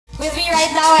With me right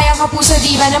now ay ang Kapuso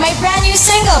Diva na may brand new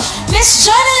single, Miss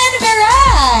Jonalyn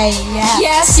Viray! Yeah.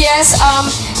 Yes.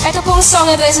 Ito pong song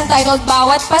na ito is entitled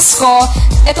Bawat Pasko.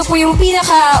 Ito po yung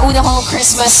pinaka-una kong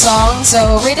Christmas song.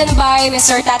 So, written by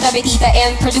Mr. Tata Betita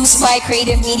and produced by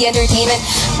Creative Media Entertainment.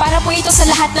 Para po ito sa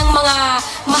lahat ng mga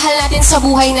mahal natin sa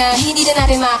buhay na hindi na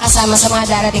natin makakasama sa mga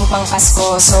darating pang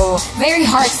Pasko. So, very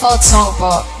heartfelt song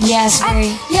po. Yes,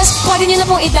 very. Yes, pwede nyo na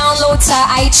pong i-download sa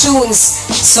iTunes.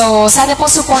 So, sana po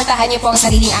supportahan nyo po ang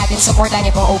sariling atin. Supportahan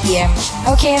nyo po ang OPM.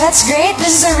 Okay, that's great.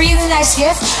 This is a really nice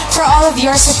gift for all of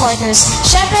your supporters.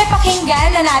 Siyempre,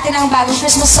 pakinggan na natin ang bagong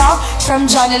Christmas song from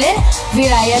Jonalyn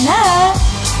Viray na.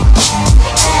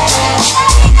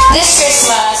 This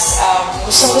Christmas,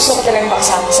 gusto ko talagang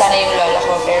makasama sana yung lola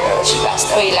ko, pero she passed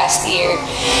away last year.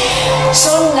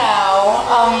 So now,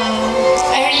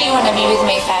 I really wanna be with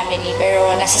my family,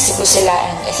 pero nasa Cebu sila,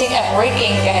 and I think I'm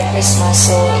working kahit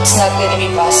Christmas, so it's not gonna be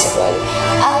possible.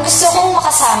 Ang gusto kong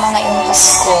makasama ngayong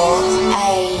Pasko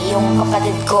ay yung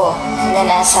kapatid ko na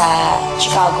nasa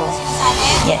Chicago.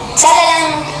 Yan. Sana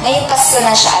lang ngayong Pasko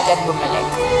na siya agad bumalik.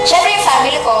 Siyempre yung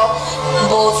family ko,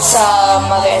 both sa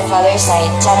mother and father side,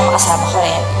 sana makasama ko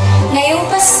rin. Ngayong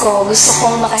Pasko, gusto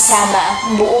kong makasama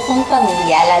ang buo kong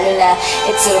pamilya, lalo na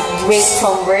it's a break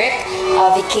from work,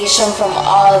 vacation from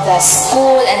all the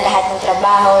school and lahat ng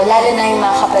trabaho, lalo na yung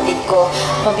mga kapatid ko.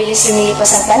 Mabilis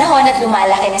lumilipas ang panahon at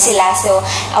lumalaki na sila, so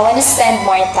I want to spend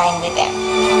more time with them.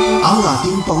 Ang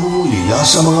ating pangungulila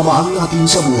sa mga mahal natin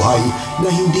sa buhay na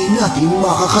hindi natin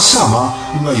makakasama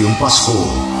ngayong Pasko.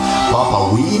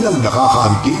 Papawiin ang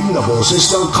nakakaantig na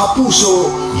boses ng Kapuso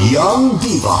Young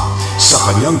Diva sa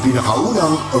kanyang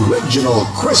pinakaunang original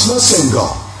Christmas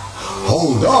single.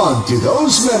 Hold on to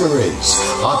those memories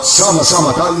at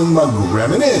sama-sama tayong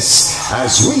mag-reminisce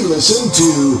as we listen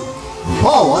to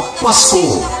Bawat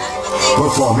Pasko.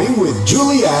 Performing with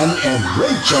Julieanne and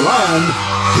Rachelle,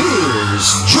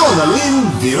 here's Jonalyn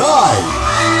Viray.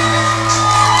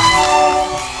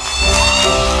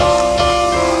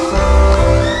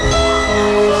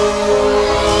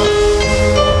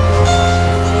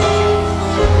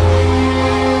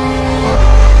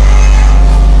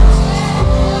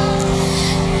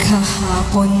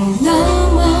 Kahapon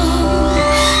lamang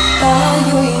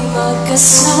tayo'y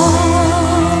magkasama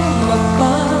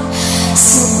pa,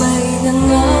 sabay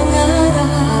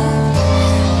nangangarap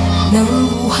ng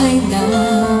buhay na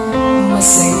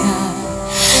masaya.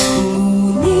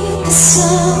 Ngunit sa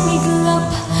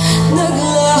miglap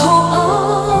naglaho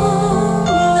ang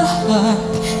lahat.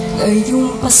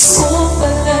 Ngayong Pasko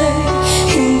pala'y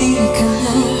hindi ka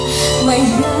na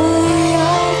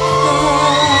mayayaya.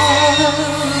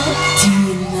 Di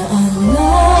na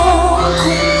alam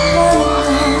kung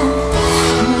paano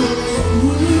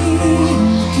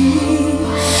hindi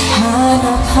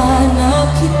hanap-hanap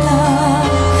kita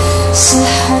sa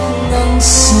lahat ng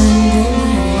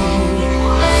sandali.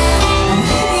 Ang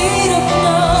hirap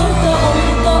ng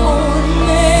taon-taon,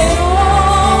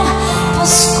 merong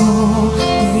Pasko,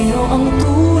 pero ang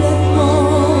tulad mo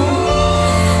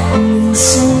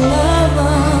minsan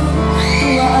lamang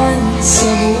tuwaan sa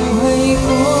buhay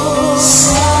ko.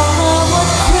 Sa bawat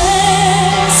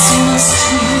Christmas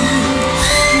tree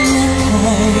na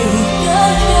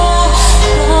kailangan,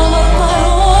 bawat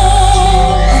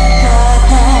parol at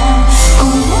bata,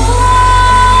 kumakanta,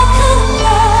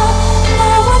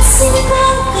 bawat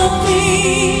simbang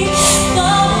gabi,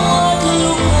 bawat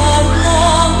lugar na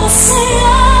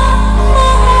masaya,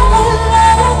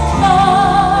 maalala ka,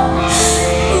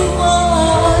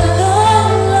 maalala.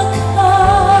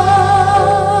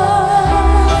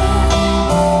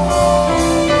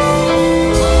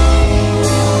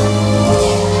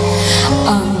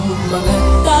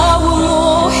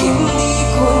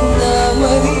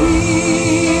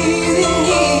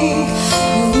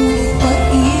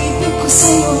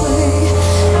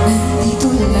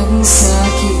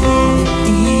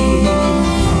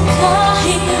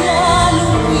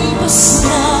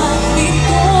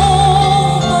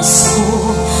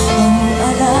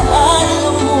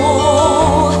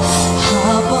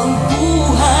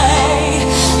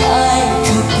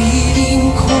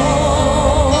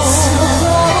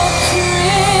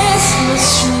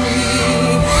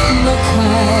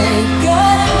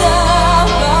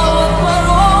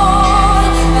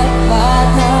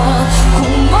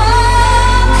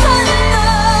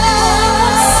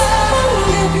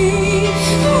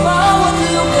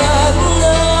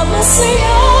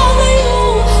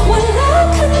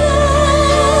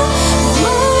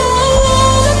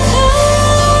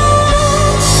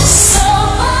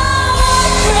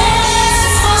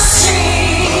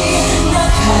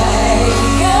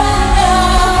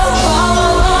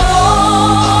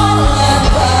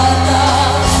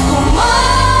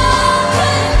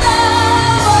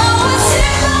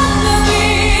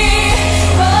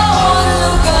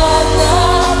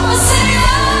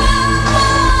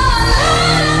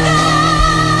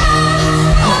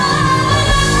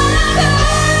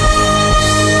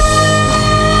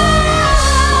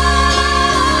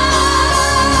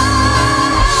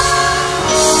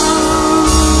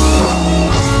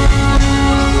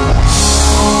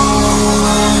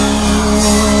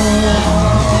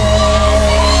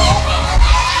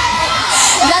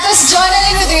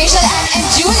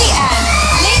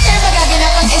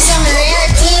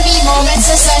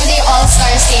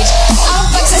 stage ang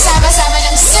pagsasama-sama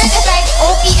ng certified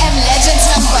OPM legends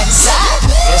ng bansa.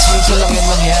 Yes, minsan lang yan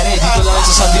mangyari. Dito lang yan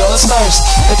sa Sunday All-Stars.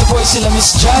 Ito po ay sila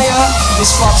Miss Jaya,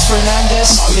 Miss Pops Fernandez,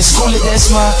 Miss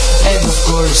Desma, and of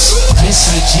course,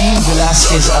 Miss Regine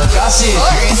Velasquez Alcacid.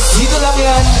 Dito lang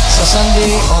yan sa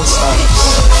Sunday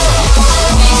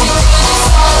All-Stars.